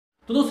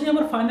तो दोस्तों यहाँ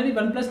पर फाइनली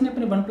OnePlus ने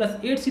अपने OnePlus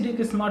 8 सीरीज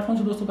के स्मार्टफोन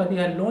से दोस्तों कर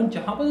दिया है लॉन्च।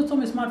 जहाँ पर दोस्तों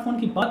हम स्मार्टफोन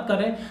की बात कर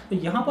रहे हैं तो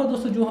यहाँ पर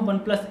दोस्तों जो है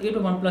OnePlus 8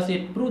 और OnePlus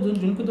 8 Pro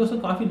जिनको दोस्तों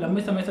काफ़ी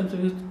लंबे समय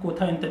से को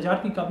था इंतजार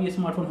की कभी ये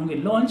स्मार्टफोन होंगे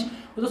लॉन्च।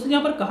 तो दोस्तों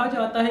यहाँ पर कहा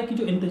जाता है कि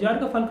जो इंतजार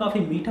का फल काफ़ी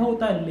मीठा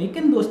होता है,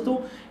 लेकिन दोस्तों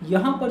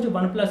यहाँ पर जो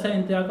OnePlus है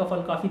इंतजार का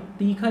फल काफ़ी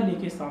तीखा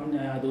लेके सामने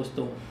आया है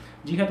दोस्तों।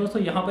 जी हाँ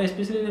दोस्तों, यहाँ पर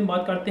स्पेशली हम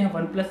बात करते हैं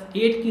OnePlus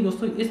 8 की।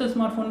 दोस्तों इस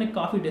स्मार्टफोन ने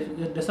काफ़ी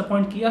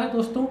डिसअपॉइंट किया है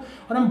दोस्तों,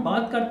 और हम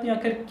बात करते हैं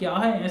आखिर क्या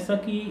है ऐसा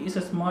कि इस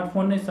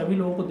स्मार्टफोन ने सभी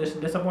लोगों को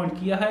डिसअपॉइंट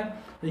किया है।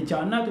 तो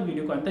जानना है तो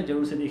वीडियो को अंत तक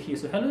जरूर से देखिए।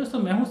 सो हेलो दोस्तों,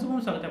 मैं हूं शुभम,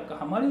 स्वागत है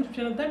आपका हमारे YouTube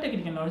channel the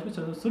technical knowledge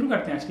पे। शुरू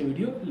करते हैं आज की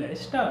वीडियो,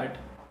 लेट्स स्टार्ट।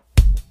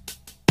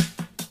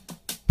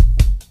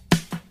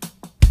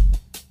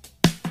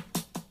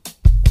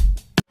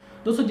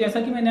 दोस्तों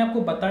जैसा कि मैंने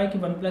आपको बताया कि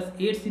OnePlus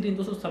 8 सीरीज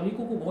दोस्तों सभी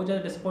को बहुत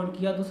ज़्यादा डिसअपॉइंट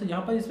किया। दोस्तों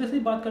यहाँ पर स्पेशली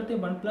बात करते हैं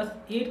OnePlus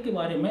 8 के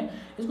बारे में।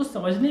 इसको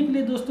समझने के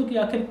लिए दोस्तों कि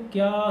आखिर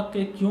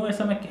क्यों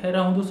ऐसा मैं कह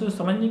रहा हूँ दोस्तों,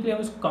 समझने के लिए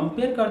हम इसको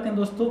कंपेयर करते हैं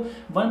दोस्तों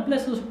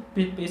OnePlus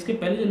इसके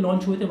पहले जो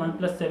लॉन्च हुए थे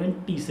OnePlus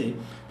 7T से।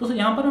 दोस्तों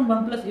यहाँ पर हम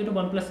OnePlus 8 और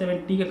OnePlus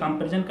 7T का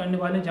कंपेरिजन करने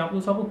वाले हैं, जहाँ पर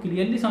दोस्तों आपको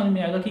क्लियरली समझ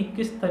में आएगा कि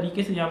किस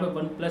तरीके से यहाँ पर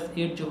OnePlus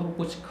 8 जो है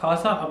कुछ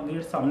खासा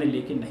अपग्रेड सामने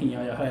लेके नहीं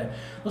आया है।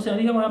 दोस्तों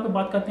यदि हम यहाँ पर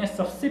बात करते हैं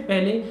सबसे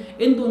पहले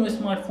इन दोनों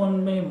स्मार्टफोन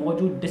में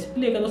मौजूद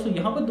डिस्प्ले का। दोस्तों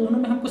यहाँ पर दोनों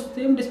में हमको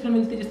सेम डिस्प्ले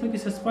मिलती है, जिसमें कि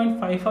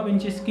 6.55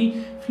 इंचेस की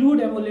फ्लूइड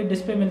एमोलेड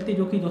डिस्प्ले मिलती है,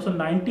 जो कि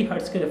 290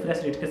 हर्ट्ज के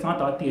रिफ्रेश रेट के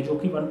साथ आती है, जो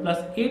कि OnePlus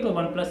 8 और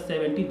OnePlus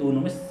 7T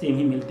दोनों में सेम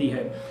ही मिलती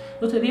है।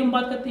 दोस्तों यदि हम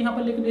बात करते हैं यहाँ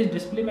पर, लेकिन इस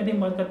डिस्प्ले में यदि हम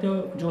बात करते हो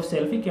जो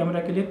सेल्फी कैमरा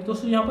के लिए,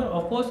 दोस्तों यहाँ पर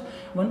ऑफकोर्स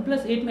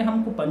OnePlus 8 में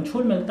हमको पंच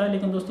होल मिलता है,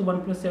 लेकिन दोस्तों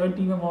OnePlus 7T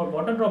में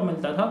वाटर ड्रॉप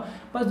मिलता था।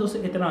 बस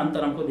दोस्तों इतना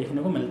अंतर हमको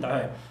देखने को मिलता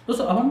है।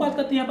 दोस्तों अब हम बात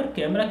करते हैं यहाँ पर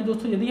कैमरा की।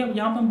 दोस्तों यदि हम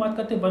यहाँ पर बात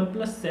करते हैं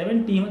OnePlus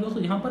 7T में,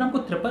 दोस्तों यहाँ पर हमको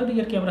ट्रिपल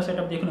रियर कैमरा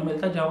सेटअप देखने को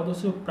मिलता है, जहाँ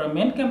दोस्तों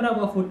मेन कैमरा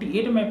वो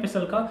 48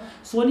 मेगापिक्सल का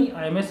Sony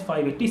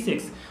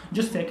IMX586,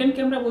 जो सेकंड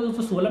कैमरा वो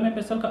दोस्तों 16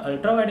 मेगापिक्सल का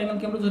अल्ट्रा वाइड एंगल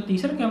कैमरा, जो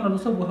तीसरा कैमरा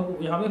दोस्तों वो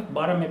यहाँ पे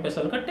 12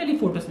 मेगापिक्सल का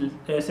टेलीफोटो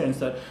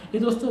सेंसर। ये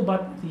दोस्तों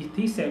बात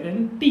थी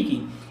 7T की।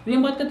 यदि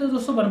हम बात करते हैं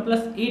दोस्तों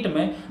OnePlus 8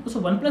 में,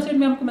 दोस्तों OnePlus 8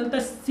 में हमको मिलता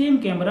है सेम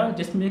कैमरा,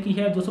 जिसमें कि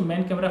है दोस्तों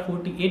मेन कैमरा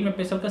 48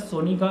 मेगापिक्सल का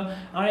Sony का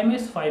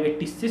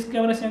IMX586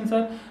 कैमरा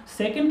सेंसर,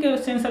 सेकंड के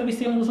सेंसर भी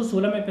सेम दोस्तों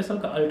 16 मेगापिक्सल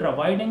का अल्ट्रा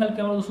वाइड एंगल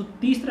कैमरा, दोस्तों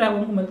तीसरा है वो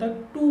हमको मिलता है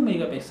 2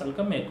 मेगापिक्सल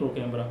का मैक्रो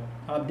कैमरा।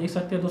 आप देख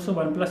सकते हैं दोस्तों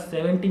OnePlus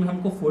 7T में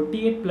हमको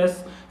 48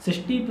 प्लस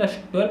 16 प्लस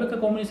 12 का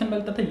कॉम्बिनेशन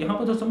मिलता था, यहाँ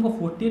पर दोस्तों हमको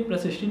 48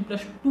 प्लस 16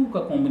 प्लस 2 का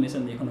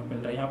कॉम्बिनेशन देखने को मिल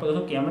रहा है। यहाँ पर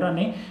दोस्तों कैमरा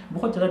ने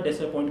बहुत ज़्यादा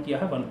डिसअपॉइंट किया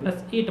है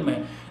OnePlus 8 में।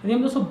 यदि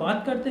हम दोस्तों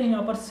बात करते हैं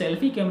यहाँ पर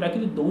सेल्फी कैमरा की,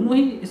 तो दोनों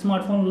ही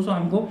स्मार्टफोन दोस्तों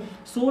हमको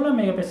 16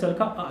 मेगापिक्सल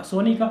का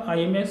सोनी का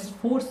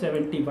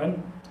IMX471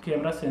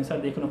 कैमरा सेंसर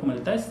देखने को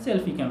मिलता है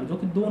सेल्फी कैमरा, जो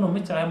कि दोनों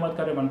में, चाहे बात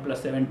करें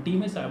OnePlus 7T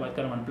में, चाहे बात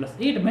करें OnePlus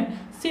 8 में,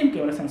 सेम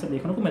कैमरा सेंसर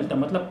देखने को मिलता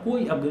है। मतलब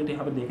कोई अपग्रेड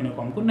यहाँ पर देखने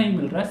को हमको नहीं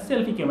मिल रहा है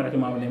सेल्फी कैमरा के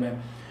मामले में।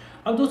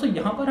 अब दोस्तों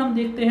यहाँ पर हम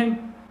देखते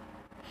हैं,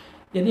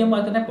 यदि हम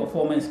बात करते हैं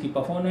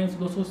परफॉर्मेंस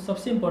दोस्तों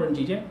सबसे इंपॉर्टेंट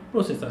चीज़ है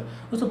प्रोसेसर।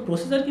 दोस्तों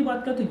प्रोसेसर की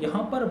बात करें तो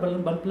यहाँ पर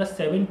OnePlus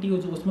 7T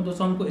जो उसमें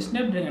दोस्तों हमको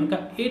स्नैपड्रैगन का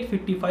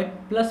 855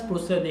 प्लस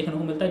प्रोसेसर देखने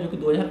को मिलता है, जो कि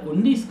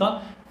 2019 का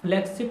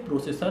फ्लैगशिप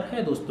प्रोसेसर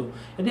है दोस्तों।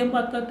 यदि हम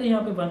बात करते हैं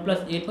यहाँ पे OnePlus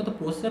 8 में, तो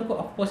प्रोसेसर को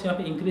ऑफकोर्स यहाँ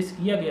पे इंक्रीज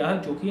किया गया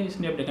है, जो कि है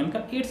स्नैपड्रैगन का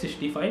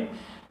 865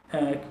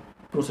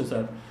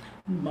 प्रोसेसर।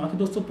 बाकी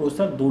दोस्तों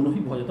प्रोसेसर दोनों ही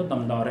बहुत ज़्यादा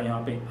दमदार है।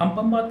 यहाँ पे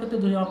हम बात करते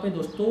हैं तो यहाँ पे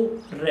दोस्तों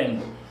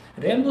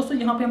रैम दोस्तों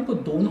यहाँ पे हमको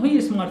दोनों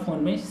ही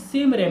स्मार्टफोन में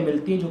सेम रैम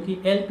मिलती है, जो कि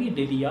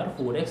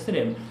LPDDR4X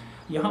रैम।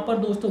 यहाँ पर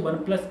दोस्तों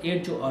OnePlus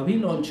 8 जो अभी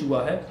लॉन्च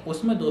हुआ है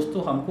उसमें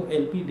दोस्तों हमको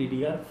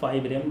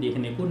LPDDR5 रैम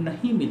देखने को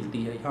नहीं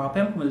मिलती है। यहाँ पे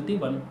हमको मिलती है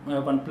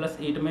OnePlus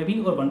 8 में भी,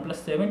 और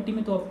OnePlus 7T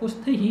में तो ऑफकोर्स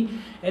थे ही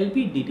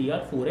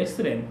LPDDR4X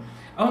रैम।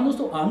 अब हम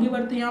दोस्तों आगे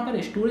बढ़ते हैं, यहाँ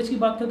पर स्टोरेज की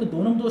बात करें तो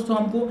दोनों में दोस्तों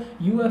हमको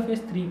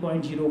UFS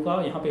 3.0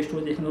 का यहाँ पे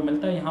स्टोरेज देखने को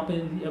मिलता है। यहाँ पे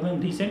अब हम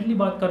रिसेंटली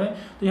बात करें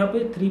तो यहाँ पे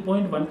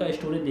 3.1 का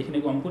स्टोरेज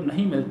देखने को हमको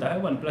नहीं मिलता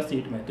है OnePlus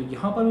 8 में। तो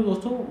यहाँ पर भी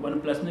दोस्तों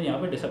OnePlus ने यहाँ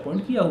पे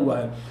डिसअपॉइंट किया हुआ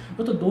है।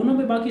 तो दोनों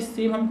में बाकी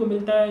सेम हमको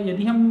मिलता है।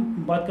 यदि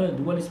हम बात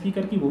करें डुअल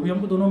स्पीकर की, वो भी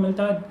हमको दोनों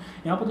मिलता है।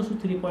 यहाँ पर दोस्तों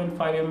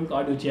 3.5 mm का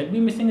ऑडियो जैक भी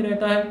मिसिंग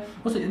रहता है।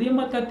 दोस्तों यदि हम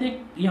बात करते हैं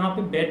यहाँ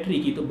पे बैटरी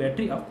की, तो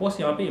बैटरी ऑफकोर्स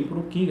यहाँ पे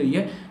इंप्रूव की गई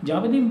है।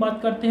 जहाँ पर यदि हम बात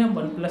करते हैं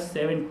OnePlus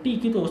 7T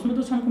की, तो उसमें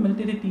दोस्तों हमको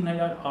मिलती थी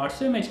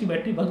 3800 mAh की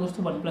बैटरी, बस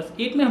दोस्तों OnePlus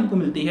 8 में हमको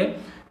मिलती है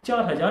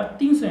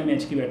 4300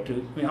 mAh की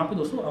बैटरी। यहाँ पे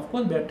दोस्तों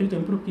ऑफकोर्स बैटरी तो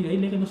इंप्रूव की गई,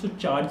 लेकिन दोस्तों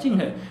चार्जिंग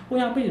है वो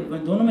यहाँ पे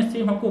दोनों में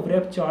सेम हमको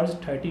व्रैप चार्ज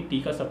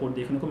 30T का सपोर्ट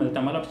देखने को मिलता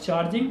है। मतलब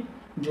चार्जिंग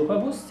जो है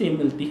वो सेम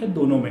मिलती है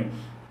दोनों में।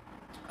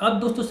 अब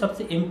दोस्तों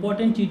सबसे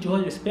इंपॉर्टेंट चीज़ जो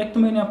है स्पेक, तो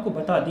मैंने आपको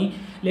बता दी,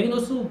 लेकिन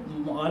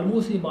दोस्तों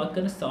ऑलमोस्ट ये बात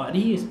करें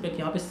सारी ही स्पेक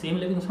यहाँ पे सेम।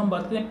 लेकिन दोस्तों हम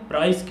बात करें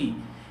प्राइस की,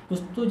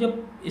 दोस्तों जब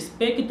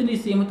स्पेक इतनी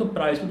सेम है तो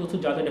प्राइस में दोस्तों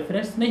ज़्यादा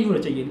डिफरेंस नहीं होना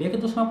चाहिए।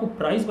 लेकिन दोस्तों आपको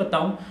प्राइस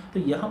बताऊं तो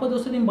यहाँ पर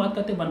दोस्तों हम बात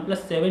करते हैं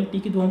OnePlus 7T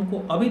की, जो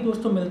हमको अभी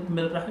दोस्तों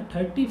मिल रहा है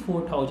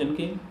 34,000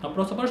 के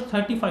अप्रोक्स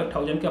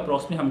 35,000 के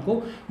अप्रोक्स में हमको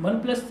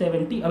OnePlus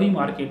 7T अभी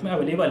मार्केट में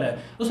अवेलेबल है।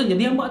 दोस्तों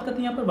यदि हम बात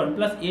करते हैं यहाँ पर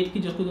OnePlus 8 की,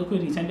 जिसको दोस्तों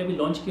रिसेंटली अभी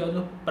लॉन्च किया,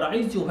 जो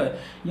प्राइस जो है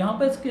यहाँ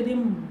पर इसके यदि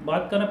हम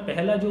बात करें,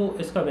 पहला जो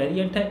इसका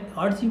वेरिएंट है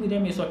 8 GB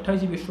रैम 128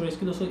 GB स्टोरेज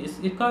की, दोस्तों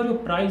इसका जो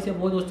प्राइस है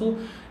वो दोस्तों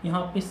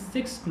यहाँ पे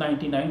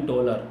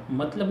 $699,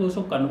 मतलब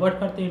दोस्तों कन्वर्ट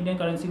करते हैं इंडियन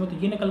करेंसी में तो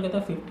ये निकल गया था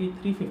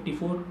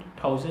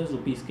 53-54,000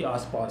 रुपीज़ के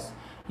आसपास।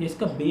 ये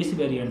इसका बेस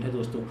वेरिएंट है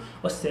दोस्तों।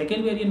 और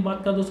सेकेंड वेरिएंट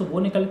बात का दोस्तों वो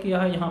निकल के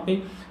आया है यहाँ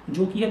पे,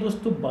 जो कि है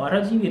दोस्तों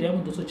 12 GB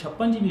रैम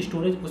 256 GB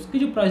स्टोरेज, उसकी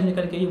जो प्राइस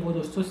निकल के आई है वो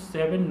दोस्तों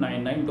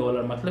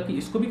 $799, मतलब कि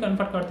इसको भी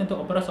कन्वर्ट करते हैं तो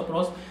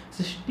अप्रोक्स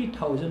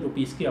 60,000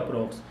 रुपीज़ के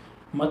अप्रोक्स।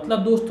 मतलब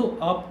दोस्तों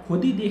आप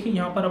खुद ही देखिए,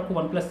 यहाँ पर आपको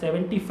OnePlus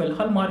 7T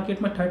फिलहाल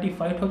मार्केट में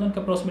 35,000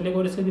 का अप्रोक्स मिलेगा।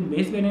 और इसके दिन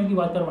बेस वेरिएंट की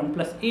बात करें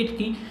OnePlus 8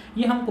 की,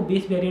 ये हमको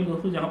बेस वेरिएंट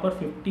दोस्तों यहाँ पर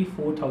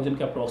 54,000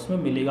 के अप्रोक्स में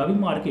मिलेगा अभी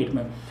मार्केट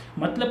में।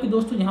 मतलब कि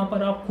दोस्तों यहाँ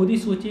पर आप खुद ही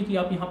सोचिए कि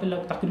आप यहाँ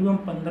पर तकरीबन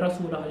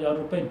 15-16 हज़ार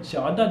रुपये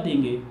ज़्यादा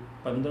देंगे।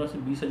 15 से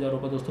 20 हज़ार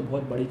रुपये दोस्तों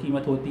बहुत बड़ी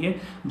कीमत होती है,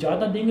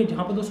 ज़्यादा देंगे।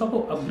 जहाँ पर दोस्तों आपको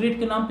अपग्रेड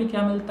के नाम पे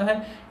क्या मिलता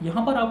है,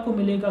 यहाँ पर आपको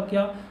मिलेगा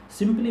क्या,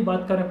 सिंपली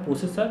बात करें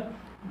प्रोसेसर।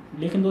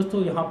 लेकिन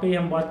दोस्तों यहाँ पे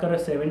हम बात कर रहे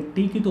हैं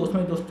 7T की, तो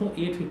उसमें दोस्तों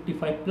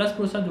 855 प्लस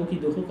प्रोसेसर, जो कि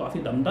दोस्तों काफ़ी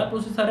दमदार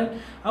प्रोसेसर है।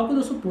 आपको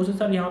दोस्तों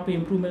प्रोसेसर यहाँ पे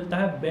इंप्रूव मिलता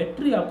है,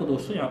 बैटरी आपको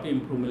दोस्तों यहाँ पे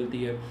इंप्रूव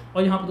मिलती है,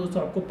 और यहाँ पे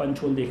दोस्तों आपको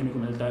पंच होल देखने को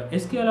मिलता है।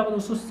 इसके अलावा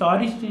दोस्तों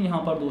सारी चीज़ें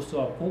यहाँ पर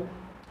दोस्तों आपको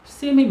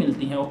सेम ही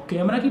मिलती हैं। और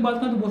कैमरा की बात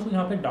करें तो दोस्तों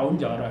यहाँ पे डाउन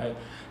जा रहा है।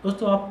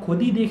 दोस्तों आप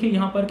खुद ही देखिए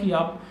यहाँ पर कि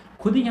आप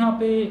खुद ही यहाँ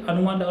पे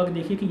अनुमान लगा के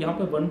देखिए कि यहाँ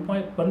पे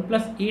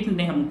OnePlus 8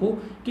 ने हमको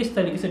किस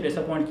तरीके से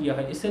डिसअपॉइंट किया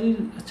है। इससे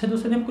अच्छा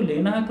दोस्तों हमको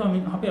लेना है तो हम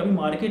यहाँ पे अभी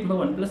मार्केट में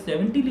OnePlus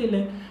 7T ले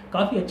लें,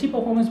 काफ़ी अच्छी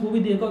परफॉर्मेंस वो भी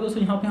देगा।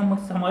 दोस्तों यहाँ पे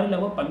हमारे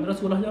लगभग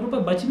 15-16 हज़ार रुपये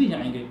बच भी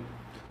जाएंगे।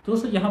 तो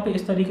दोस्तों यहाँ पे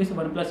इस तरीके से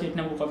OnePlus 8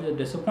 ने हमको काफ़ी ज़्यादा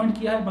डिसअपॉइंट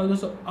किया है। बाकी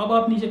दोस्तों अब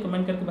आप नीचे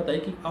कमेंट करके बताइए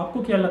कि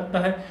आपको क्या लगता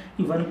है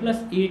कि OnePlus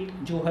 8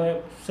 जो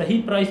है सही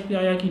प्राइस पे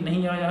आया कि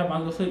नहीं आया है।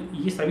 बाकी दोस्तों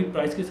ये सभी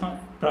प्राइस के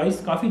साथ प्राइस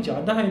काफ़ी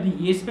ज़्यादा है,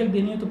 यदि ये स्पेक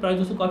देनी है तो प्राइस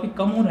दोस्तों काफ़ी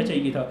कम होना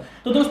चाहिए था।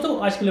 तो दोस्तों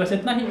आज के लिए बस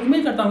इतना ही।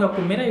 उम्मीद करता हूँ कि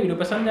आपको मेरा वीडियो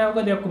पसंद आया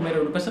होगा। यदि आपको मेरा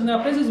वीडियो पसंद आया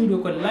प्लीज़ इस वीडियो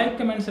को लाइक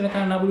कमेंट से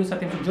रखना ना भूलिए।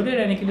 साथ ही जुड़े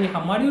रहने के लिए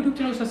हमारे यूट्यूब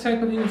चैनल को सब्सक्राइब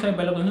कर दीजिए,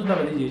 बेल आइकन दबा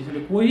दीजिए, जिससे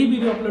कोई भी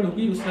वीडियो अपलोड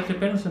होगी उससे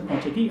पहले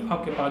पहुंचेगी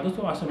आपके पास।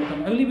 दोस्तों आज से मिलते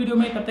हैं अगली वीडियो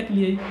में, तब तक के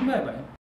लिए बाय बाय।